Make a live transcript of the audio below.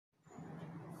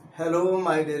Hello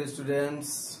my dear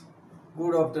students,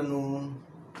 good afternoon.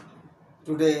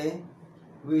 Today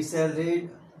we shall read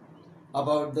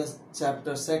about the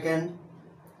chapter 2nd,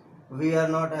 We Are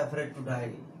Not Afraid to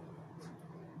Die.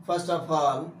 First of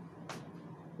all,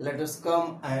 let us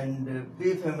come and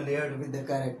be familiar with the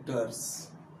characters.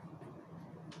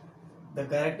 The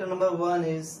character number 1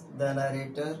 is the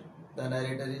narrator. The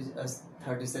narrator is a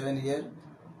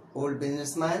 37-year-old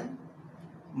businessman.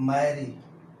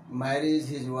 Mary is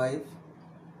his wife.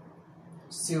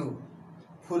 Sue,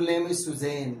 full name is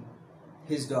Suzanne,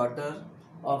 his daughter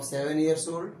of 7 years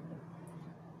old.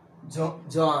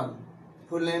 John,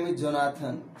 full name is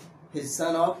Jonathan, his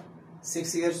son of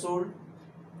 6 years old.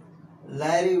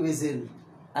 Larry Weasel,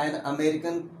 an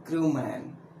American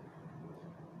crewman.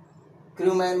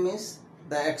 Crewman means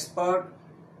the expert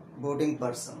boating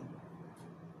person.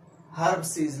 Herb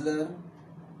Sizzler,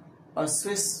 a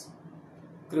Swiss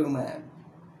crewman.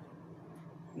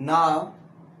 Now,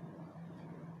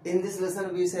 in this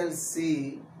lesson we shall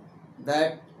see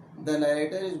that the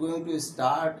narrator is going to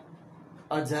start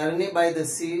a journey by the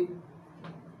sea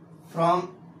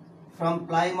from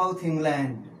Plymouth,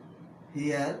 England.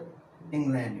 Here,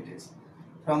 England it is.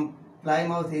 From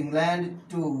Plymouth, England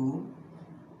to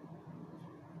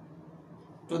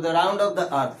the round of the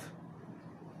earth.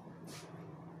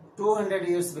 200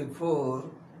 years before,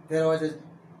 there was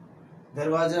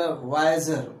a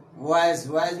voyager. Voyage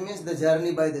means the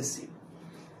journey by the sea.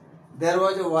 There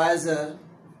was a voyager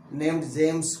named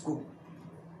James Cook.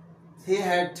 He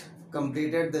had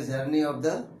completed the journey of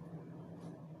the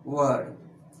world.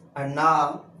 And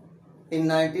now, in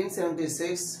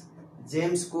 1976,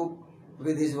 James Cook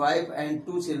with his wife and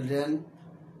 2 children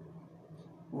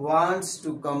wants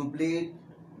to complete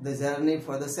the journey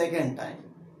for the second time.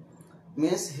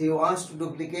 Means he wants to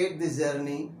duplicate this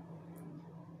journey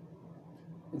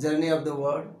of the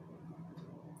world.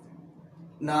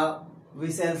 Now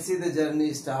we shall see the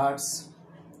journey starts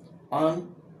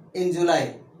in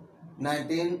July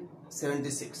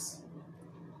 1976,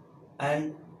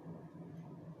 and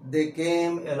they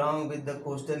came along with the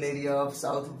coastal area of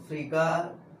South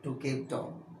Africa to Cape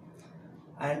Town.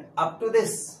 And up to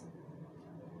this,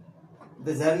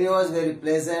 the journey was very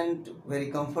pleasant, very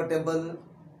comfortable.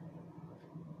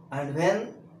 And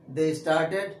when they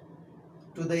started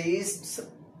to the east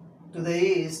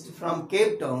from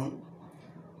Cape Town,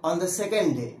 on the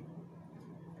second day,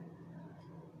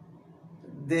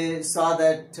 they saw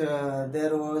that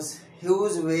there was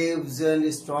huge waves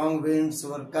and strong winds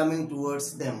were coming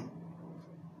towards them.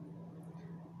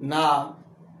 Now,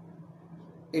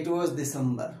 it was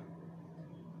December,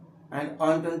 and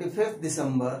on 25th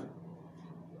December,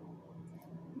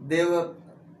 they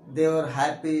were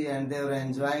happy and they were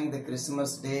enjoying the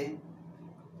Christmas day,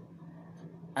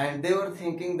 and they were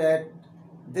thinking that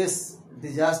this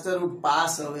disaster would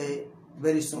pass away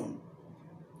very soon.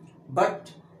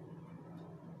 But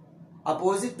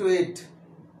opposite to it,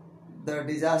 the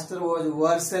disaster was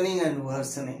worsening and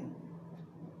worsening.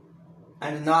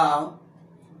 And now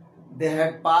they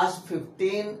had passed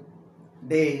 15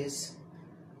 days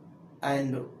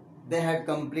and they had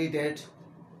completed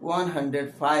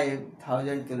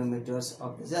 105,000 kilometers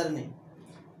of the journey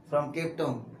from Cape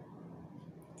Town.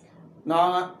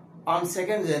 Now on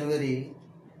 2nd January,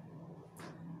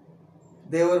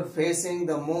 they were facing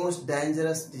the most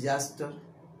dangerous disaster,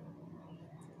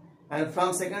 and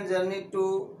from 2nd journey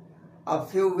to a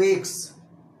few weeks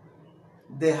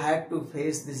they had to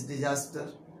face this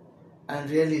disaster. And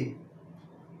really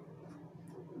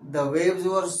the waves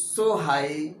were so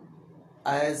high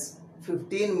as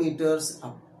 15 meters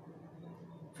up,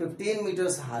 15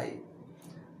 meters high,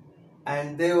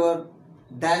 and they were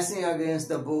dashing against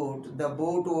the boat. The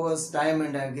boat was time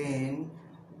and again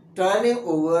turning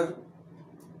over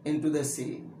into the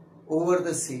sea, over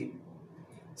the sea.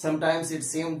 Sometimes it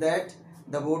seemed that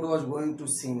the boat was going to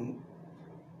sink.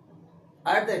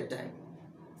 At that time,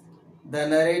 the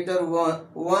narrator,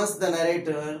 once the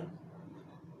narrator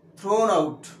thrown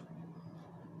out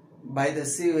by the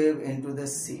sea wave into the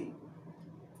sea,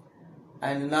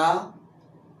 and now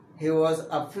he was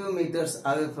a few meters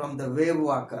away from the wave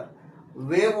walker.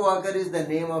 Wave walker is the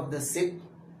name of the ship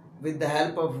with the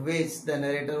help of which the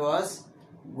narrator was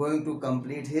going to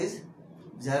complete his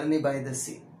journey by the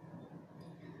sea.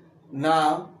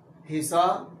 Now he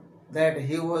saw that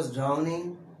he was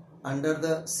drowning under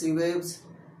the sea waves,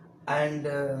 and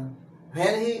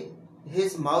when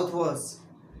his mouth was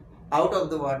out of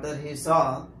the water, he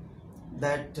saw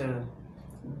that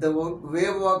the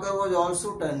wave walker was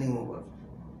also turning over.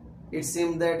 It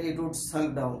seemed that it would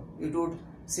sink down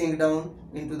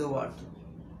into the water.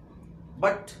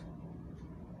 But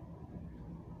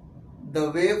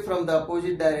the wave from the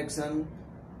opposite direction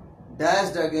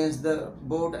dashed against the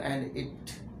boat and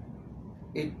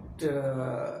it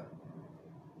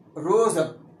rose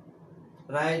up,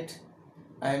 right?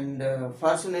 And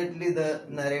fortunately the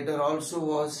narrator also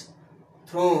was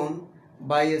thrown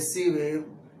by a sea wave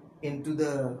into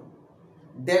the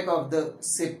deck of the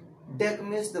ship. Deck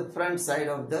means the front side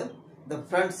of the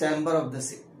front chamber of the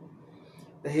ship.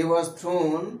 He was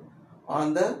thrown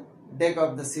on the deck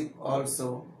of the ship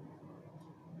also.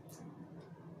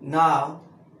 Now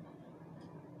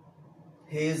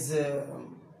he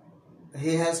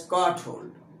has caught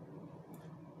hold.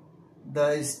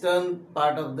 The stern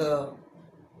part of the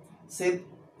ship,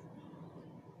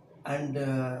 and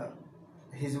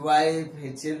his wife,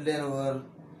 his children were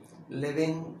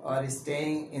living or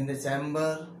staying in the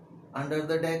chamber under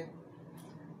the deck.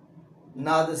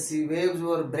 Now the sea waves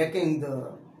were breaking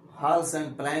the hulls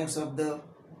and planks of the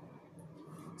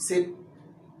ship,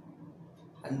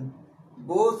 and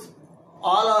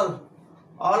all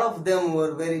of them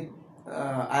were very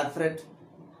afraid.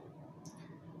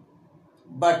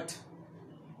 But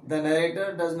the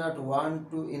narrator does not want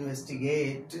to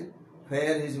investigate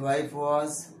where his wife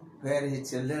was, where his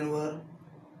children were.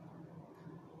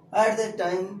 At that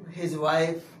time, his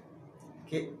wife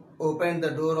opened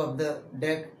the door of the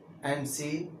deck and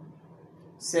she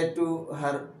said to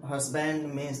her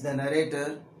husband, means the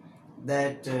narrator,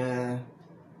 that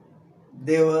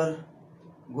they were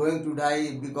going to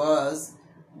die because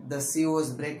the sea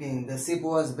was breaking, the ship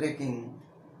was breaking.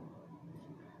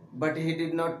 But he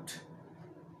did not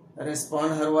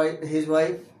respond his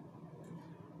wife.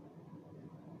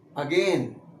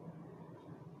 Again,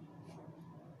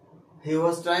 he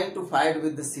was trying to fight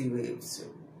with the sea waves,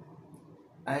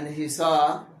 and he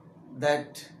saw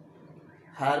that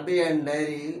Harvey and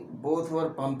Larry both were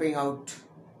pumping out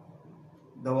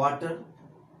the water.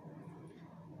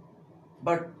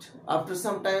 But after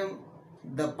some time,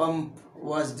 the pump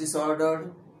was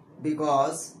disordered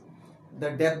because the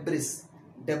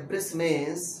debris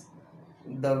means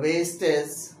the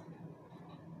wastage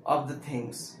of the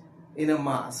things in a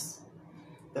mass.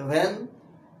 When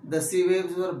the sea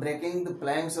waves were breaking the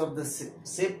planks of the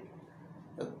ship,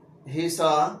 he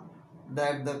saw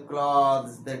that the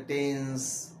cloths, the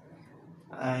tins,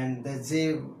 and the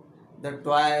jib, the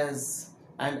toys,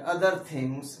 and other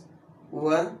things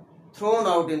were thrown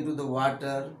out into the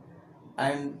water,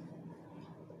 and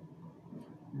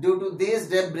due to these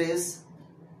debris,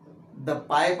 the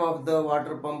pipe of the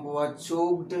water pump was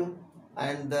choked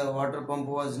and the water pump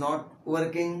was not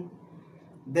working.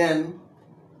 Then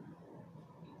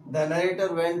the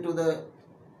narrator went to the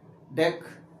deck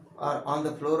or on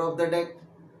the floor of the deck,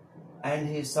 and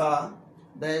he saw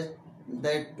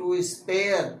that two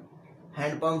spare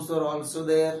hand pumps were also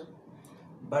there,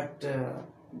 but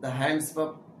the hand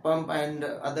pump and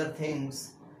other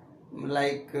things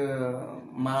like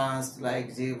masts,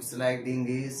 like jibs, like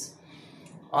dinghies,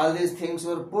 all these things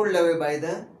were pulled away by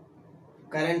the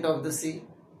current of the sea,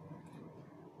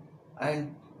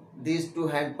 and these two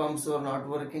hand pumps were not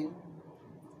working.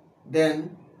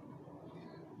 Then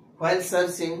while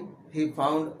searching, he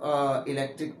found an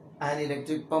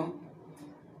electric pump,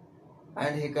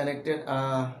 and he connected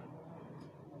an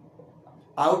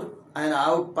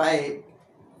out pipe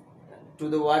to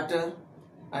the water,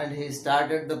 and he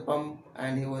started the pump,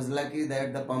 and he was lucky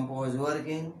that the pump was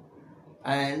working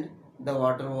and the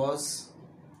water was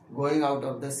going out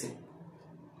of the ship.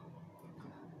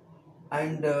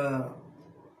 And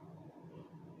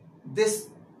this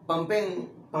pumping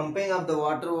of the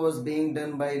water was being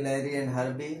done by Larry and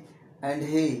Herbie, and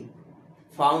he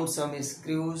found some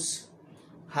screws,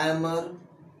 hammer,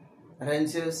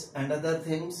 wrenches and other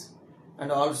things,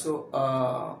 and also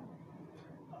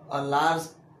a large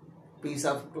piece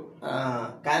of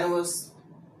canvas.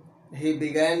 He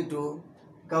began to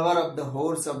cover up the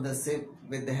holes of the ship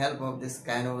with the help of this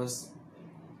canvas,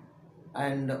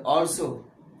 and also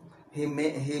he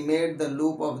made the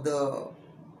loop of the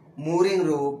mooring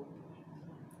rope,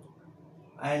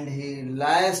 and he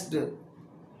lashed the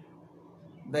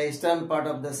stern part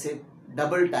of the ship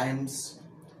double times.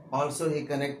 Also he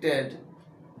connected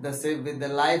the ship with the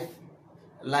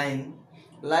lifeline.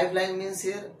 Lifeline means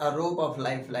here a rope of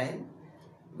lifeline,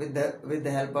 with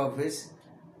the help of which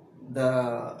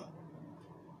the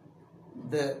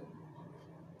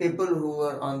people who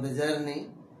were on the journey,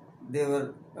 they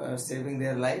were saving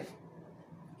their life.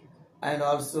 And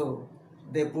also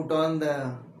they put on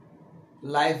the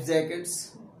life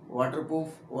jackets,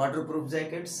 waterproof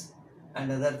jackets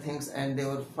and other things, and they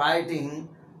were fighting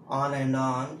on and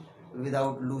on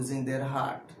without losing their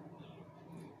heart.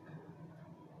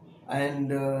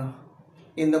 And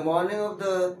in the morning of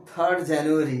the 3rd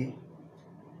January,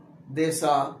 they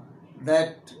saw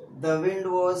that the wind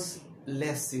was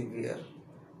less severe.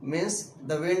 Means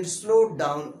the wind slowed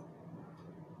down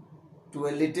to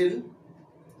a little,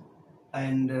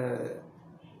 and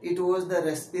it was the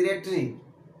respiratory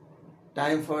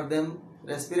time for them.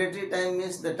 Respiratory time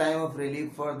means the time of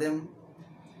relief for them.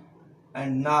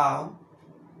 And now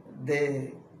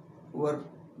the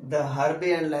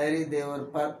Harvey and Larry, they were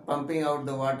pumping out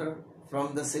the water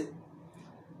from the ship,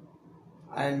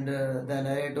 and the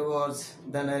narrator was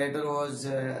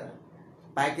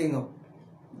packing up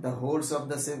the holes of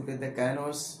the ship with the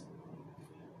canvas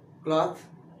cloth,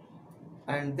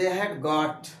 and they had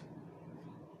got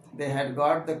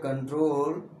the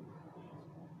control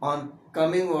on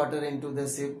coming water into the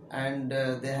ship, and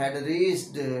they had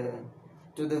reached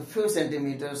to the few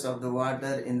centimeters of the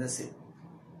water in the ship.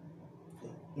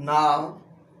 Now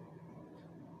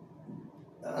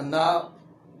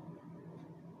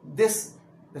this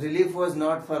relief was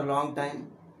not for a long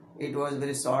time. It was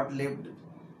very short-lived,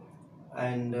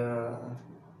 and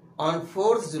on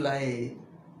 4th July,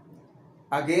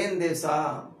 again they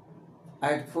saw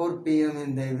at 4 p.m.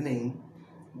 in the evening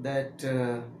that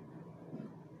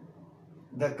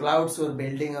the clouds were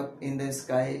building up in the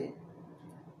sky,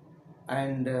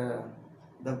 and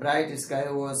the bright sky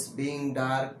was being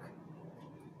dark.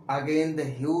 Again the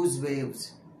huge waves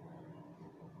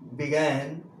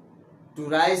began to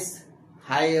rise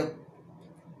high up,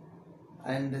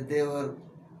 and they were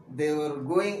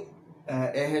going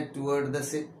ahead toward the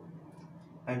ship,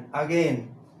 and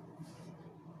again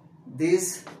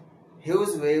these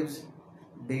huge waves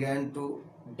began to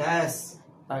dash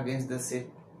against the ship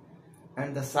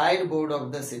and the sideboard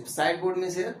of the ship. Sideboard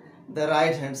means here the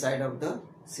right hand side of the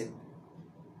ship.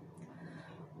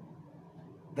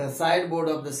 The sideboard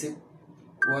of the ship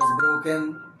was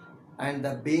broken, and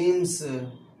the beams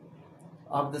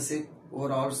of the ship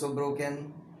were also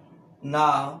broken.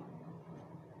 Now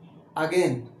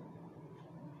again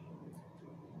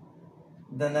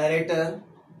the narrator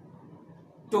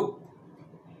took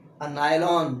a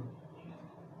nylon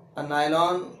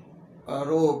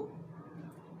rope.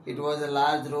 It was a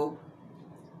large rope,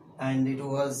 and it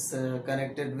was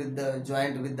connected with the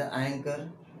joint with the anchor.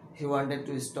 He wanted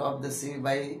to stop the sea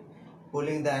by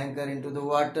pulling the anchor into the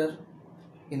water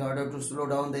in order to slow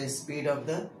down the speed of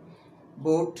the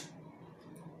boat,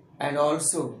 and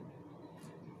also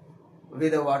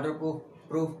with a waterproof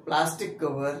plastic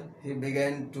cover he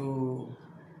began to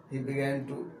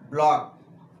block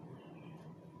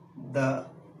the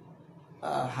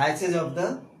hatches of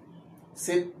the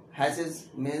ship. Hatches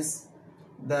means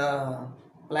the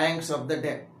planks of the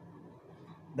deck,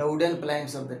 the wooden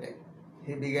planks of the deck.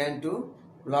 He began to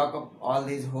block up all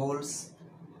these holes,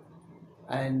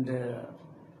 and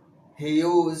he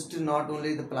used not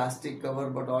only the plastic cover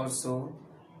but also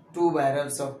 2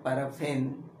 barrels of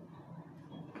paraffin,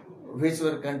 which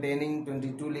were containing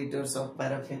 22 liters of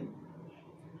paraffin.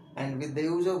 And with the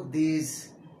use of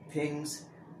these things,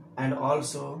 and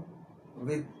also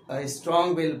with a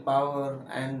strong willpower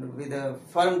and with a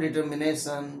firm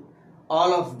determination,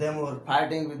 all of them were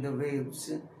fighting with the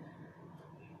waves.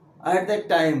 At that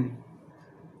time,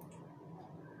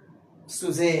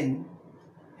 Suzanne,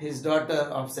 his daughter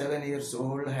of 7 years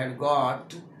old, had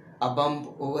got a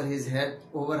bump over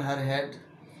her head,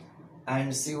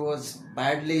 and she was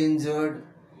badly injured,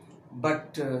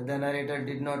 but the narrator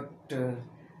did not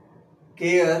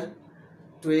care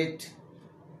to it.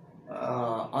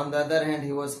 On the other hand,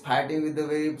 he was fighting with the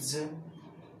waves,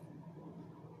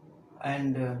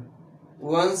 and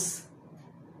once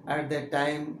at that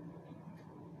time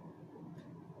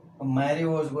Mary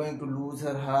was going to lose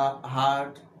her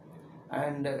heart,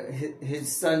 and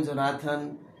his son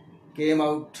Jonathan came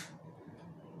out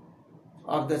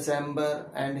of the chamber,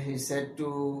 and he said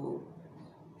to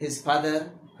his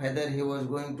father whether he was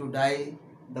going to die.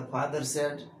 The father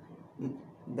said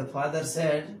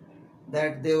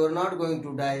that they were not going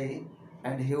to die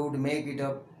and he would make it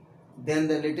up. Then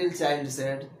the little child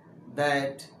said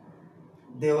that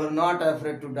they were not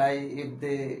afraid to die if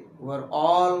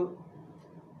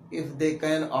they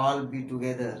can all be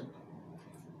together.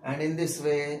 And in this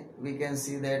way we can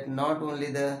see that not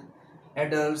only the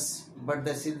adults but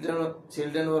the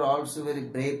children were also very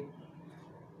brave.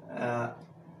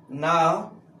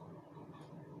 Now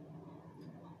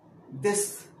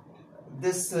this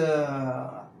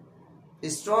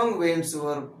strong winds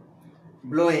were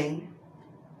blowing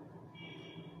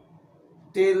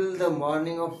till the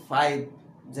morning of 5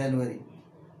 January.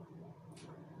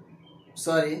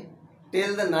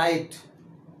 Till the night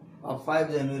of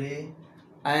 5 January,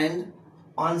 and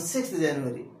on 6th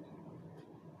January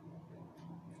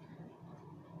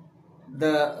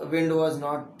The wind was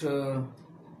not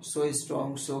so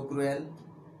strong, so cruel,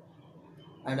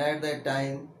 and at that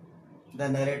time the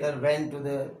narrator went to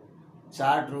the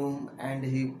chart room and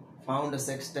he found a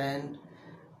sextant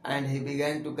and he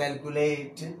began to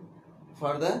calculate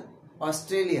for the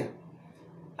Australia,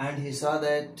 and he saw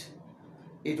that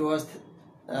it was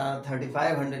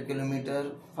 3500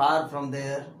 kilometers far from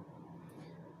there,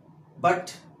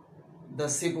 but the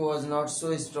ship was not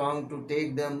so strong to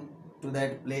take them to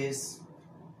that place,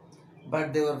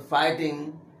 but they were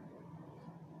fighting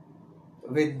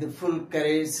with the full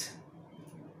courage.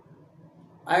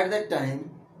 At that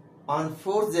time, on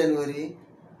 4th January,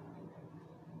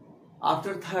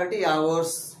 after 30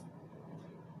 hours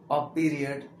of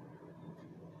period,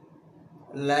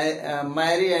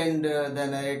 Mary and the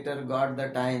narrator got the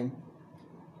time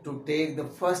to take the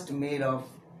first meal of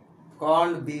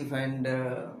corned beef and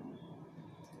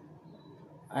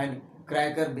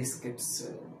cracker biscuits.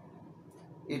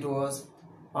 It was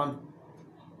on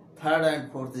 3rd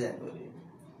and 4th January.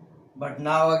 But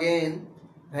now again,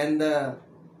 when the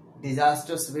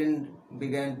disastrous wind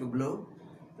began to blow,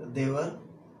 they were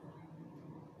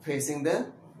facing the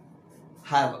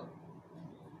havoc.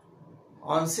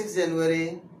 On 6th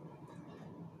January,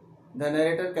 the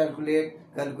narrator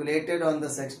calculated on the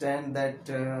sextant that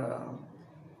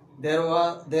there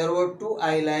were 2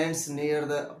 islands near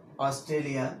the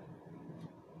Australia,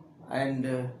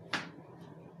 and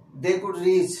they could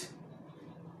reach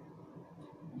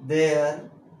there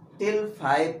till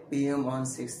 5 p.m. on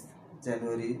 6th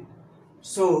January.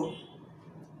 So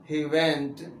he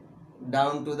went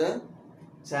down to the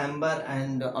chamber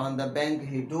and on the bank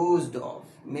he dozed off,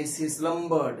 means he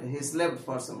slumbered, he slept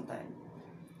for some time.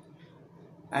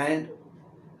 And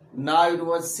now it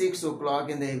was 6 o'clock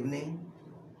in the evening.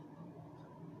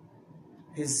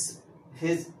 His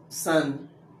son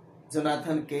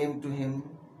Jonathan came to him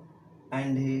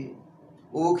and he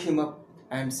woke him up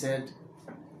and said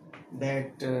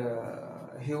that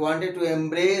he wanted to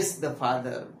embrace the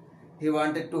father, he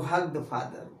wanted to hug the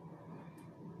father.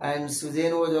 And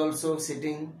Suzanne was also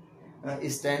standing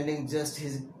just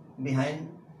his behind,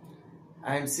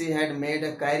 and she had made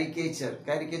a caricature.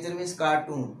 Caricature means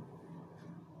cartoon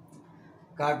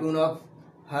of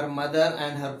her mother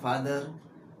and her father,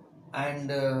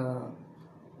 and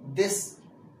this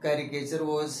caricature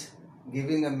was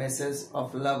giving a message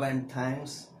of love and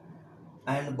thanks,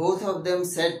 and both of them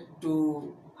said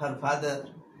to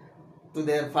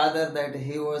their father that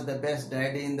he was the best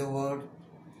daddy in the world,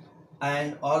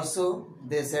 and also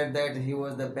they said that he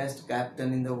was the best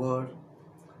captain in the world.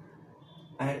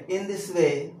 And in this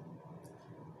way,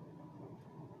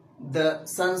 the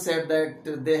son said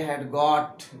that they had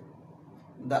got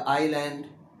the island.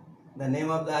 The name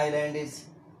of the island is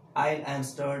Isle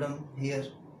Amsterdam, here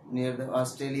near the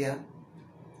Australia.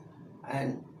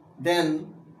 And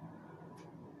then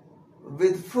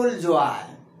with full joy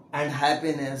and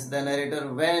happiness, the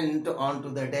narrator went onto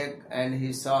the deck and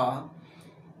he saw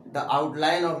the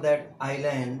outline of that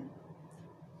island.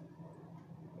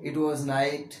 It was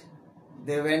night.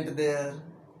 They went there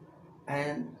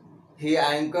and he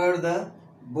anchored the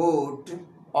boat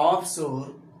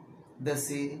offshore the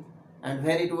sea, and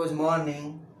when it was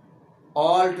morning,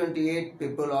 all 28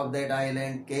 people of that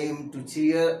island came to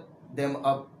cheer them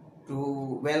up,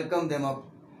 to welcome them up,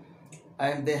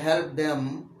 and they helped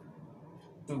them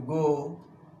to go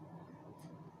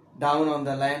down on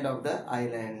the land of the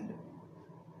island.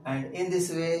 And in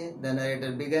this way, the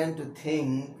narrator began to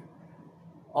think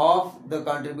of the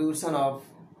contribution of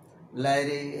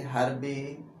Larry,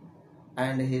 Herbie,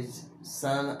 and his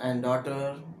son and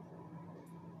daughter.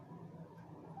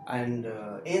 And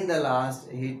in the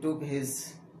last, he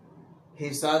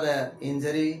saw the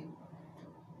injury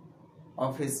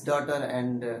of his daughter,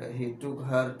 and he took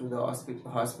her to the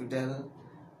hospital,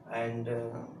 and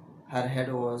her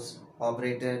head was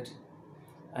operated,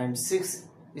 and 6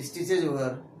 stitches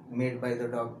were made by the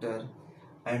doctor.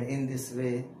 And in this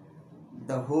way,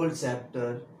 the whole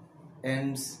chapter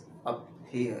ends up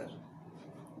here.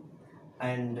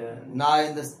 And now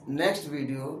in the next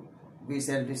video, we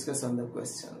shall discuss on the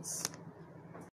questions.